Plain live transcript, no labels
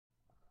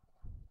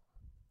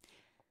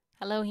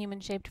Hello,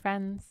 human-shaped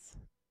friends.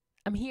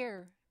 I'm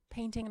here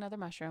painting another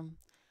mushroom.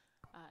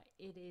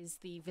 It is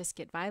the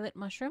Viscet violet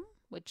mushroom,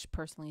 which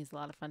personally is a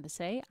lot of fun to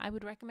say. I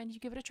would recommend you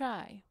give it a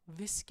try.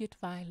 Viscet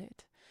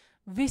violet.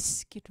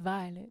 Viscet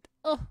violet.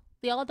 Oh,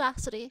 the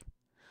audacity.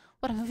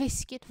 What a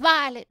viscet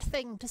violet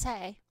thing to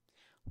say.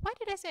 Why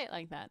did I say it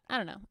like that? I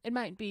don't know. It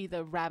might be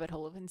the rabbit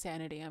hole of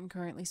insanity I'm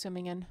currently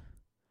swimming in.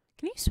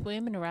 Can you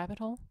swim in a rabbit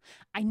hole?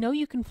 I know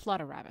you can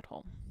flood a rabbit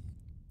hole.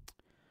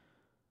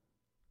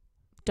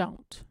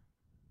 Don't.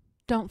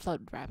 Don't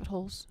flood rabbit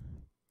holes.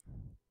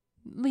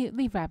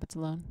 Leave rabbits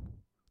alone.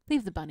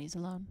 Leave the bunnies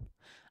alone.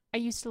 I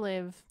used to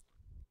live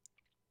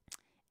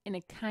in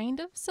a kind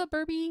of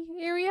suburby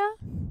area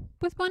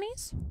with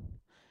bunnies,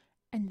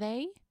 and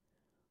they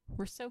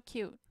were so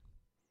cute.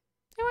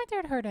 They weren't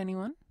there to hurt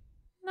anyone.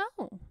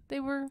 No,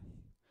 they were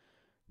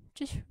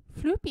just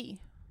floopy.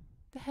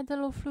 They had the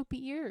little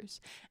floopy ears.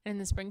 And in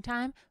the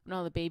springtime, when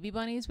all the baby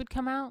bunnies would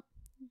come out,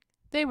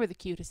 they were the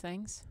cutest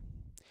things.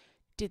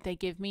 Did they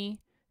give me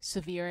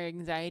severe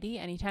anxiety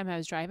anytime I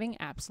was driving?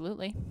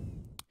 Absolutely.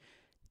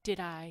 Did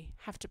I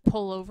have to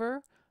pull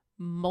over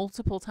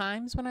multiple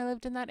times when I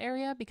lived in that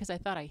area because I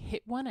thought I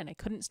hit one and I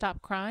couldn't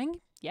stop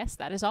crying? Yes,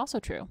 that is also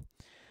true.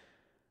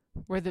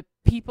 Were the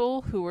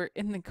people who were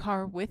in the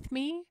car with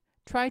me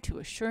try to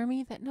assure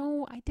me that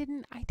no, I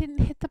didn't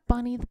hit the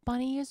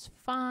bunny is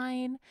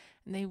fine,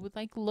 and they would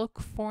look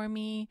for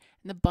me,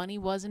 and the bunny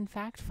was in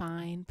fact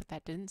fine, but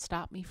that didn't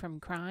stop me from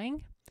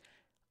crying?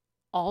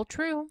 All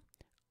true.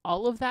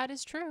 All of that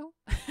is true.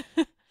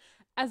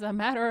 As a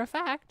matter of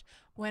fact,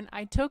 when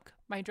I took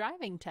my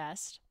driving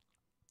test,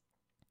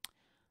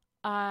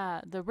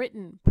 the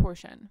written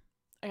portion,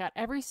 I got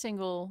every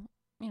single,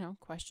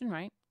 question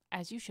right,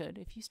 as you should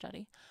if you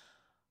study.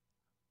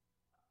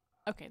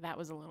 Okay, that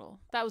was a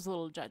little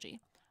judgy.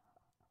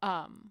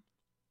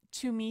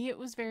 To me, it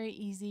was very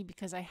easy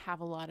because I have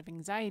a lot of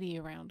anxiety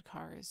around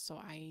cars, so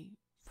I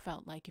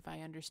felt like if I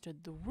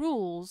understood the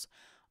rules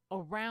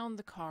around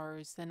the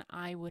cars, then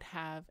I would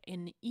have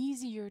an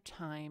easier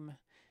time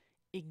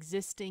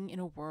existing in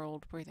a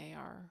world where they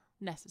are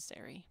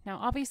necessary. Now,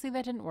 obviously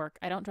that didn't work.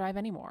 I don't drive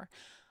anymore.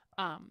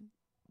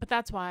 But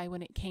that's why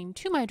when it came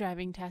to my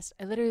driving test,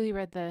 I literally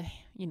read the,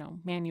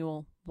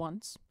 manual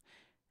once,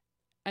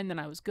 and then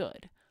I was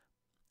good.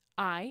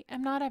 I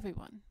am not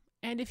everyone.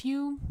 And if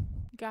you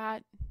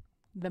got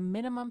the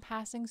minimum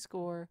passing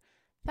score,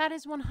 that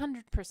is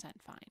 100%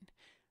 fine.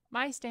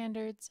 My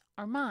standards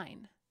are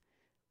mine.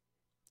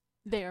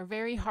 They are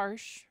very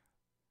harsh.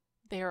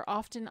 They are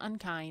often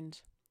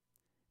unkind.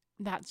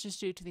 That's just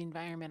due to the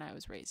environment I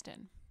was raised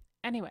in.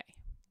 Anyway,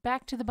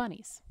 back to the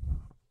bunnies.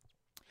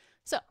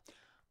 So,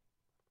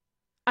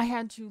 I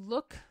had to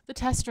look the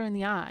tester in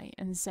the eye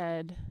and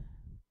said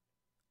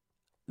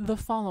the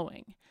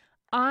following.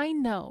 I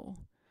know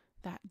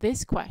that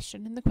this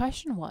question, and the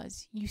question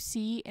was, you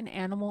see an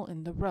animal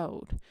in the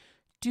road.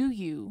 Do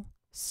you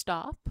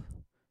stop,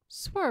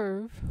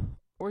 swerve,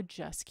 or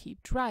just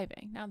keep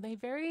driving? Now, they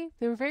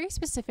were very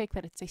specific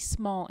that it's a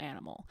small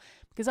animal,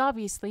 because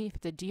obviously if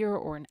it's a deer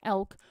or an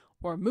elk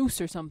or a moose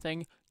or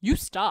something, you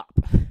stop.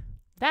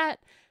 That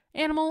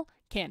animal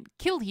can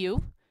kill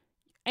you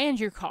and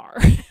your car.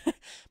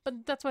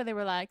 But that's why they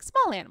were like,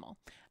 small animal.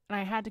 And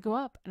I had to go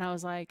up, and I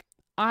was like,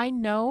 I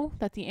know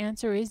that the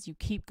answer is you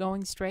keep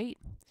going straight,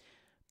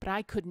 but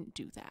I couldn't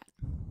do that.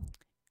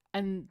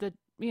 And the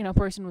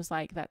person was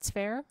like, that's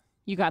fair.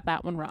 You got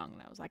that one wrong.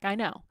 And I was like, I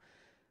know.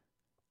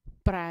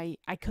 But I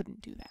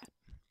couldn't do that.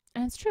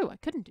 And it's true, I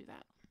couldn't do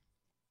that.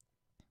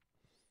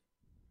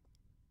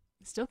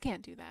 Still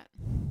can't do that.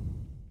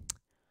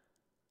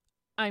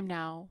 I'm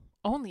now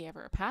only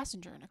ever a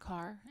passenger in a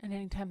car, and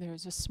anytime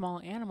there's a small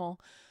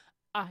animal,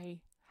 I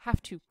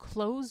have to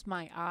close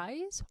my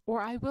eyes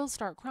or I will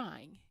start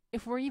crying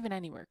if we're even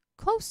anywhere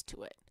close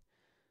to it.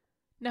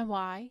 Now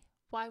why?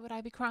 Why would I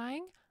be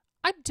crying?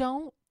 I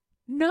don't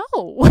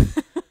know.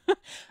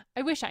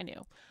 I wish I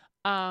knew.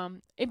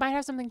 It might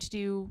have something to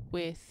do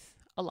with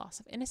a loss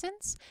of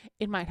innocence.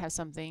 It might have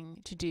something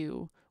to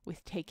do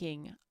with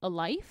taking a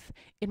life.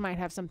 It might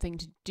have something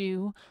to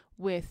do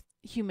with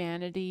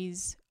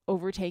humanity's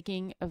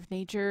overtaking of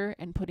nature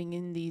and putting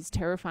in these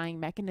terrifying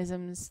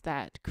mechanisms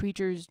that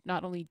creatures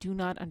not only do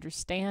not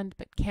understand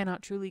but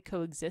cannot truly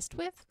coexist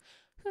with.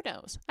 Who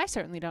knows? I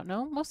certainly don't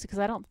know, mostly because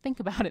I don't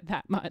think about it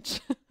that much.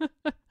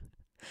 But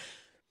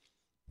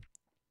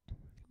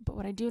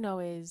what I do know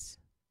is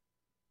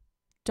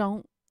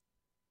don't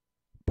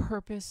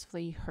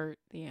purposefully hurt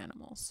the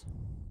animals.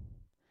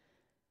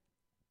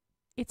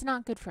 It's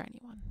not good for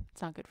anyone.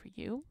 It's not good for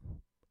you.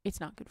 It's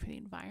not good for the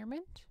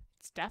environment.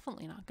 It's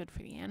definitely not good for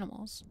the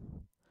animals.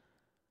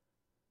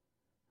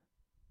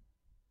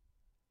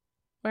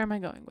 Where am I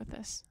going with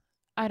this?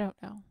 I don't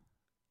know.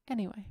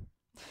 Anyway.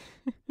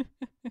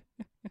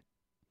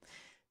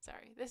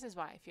 Sorry, this is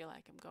why I feel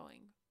like I'm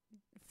going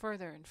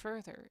further and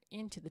further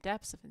into the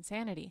depths of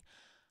insanity.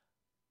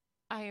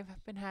 I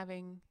have been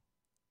having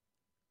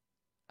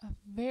a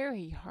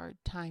very hard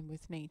time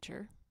with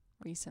nature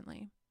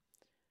recently.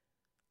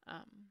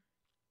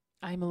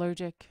 I'm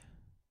allergic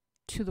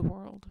to the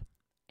world,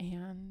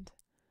 And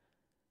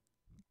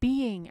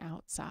being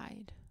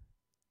outside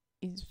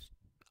is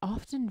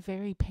often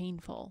very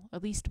painful,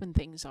 at least when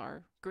things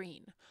are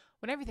green.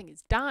 When everything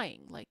is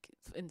dying, like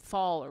in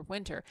fall or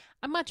winter,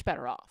 I'm much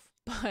better off.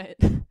 But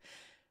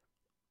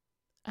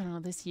I don't know,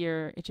 this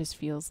year it just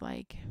feels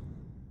like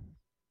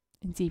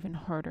it's even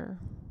harder.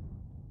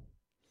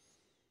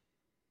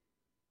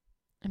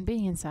 And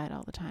being inside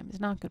all the time is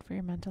not good for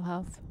your mental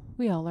health.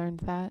 We all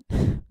learned that.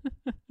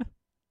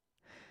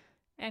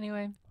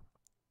 Anyway,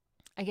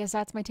 I guess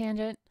that's my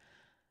tangent.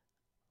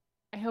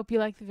 I hope you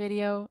like the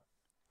video.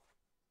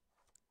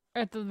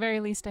 Or at the very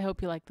least, I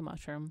hope you like the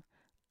mushroom.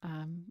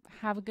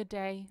 Have a good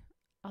day.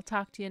 I'll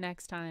talk to you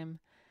next time.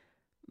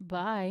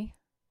 Bye.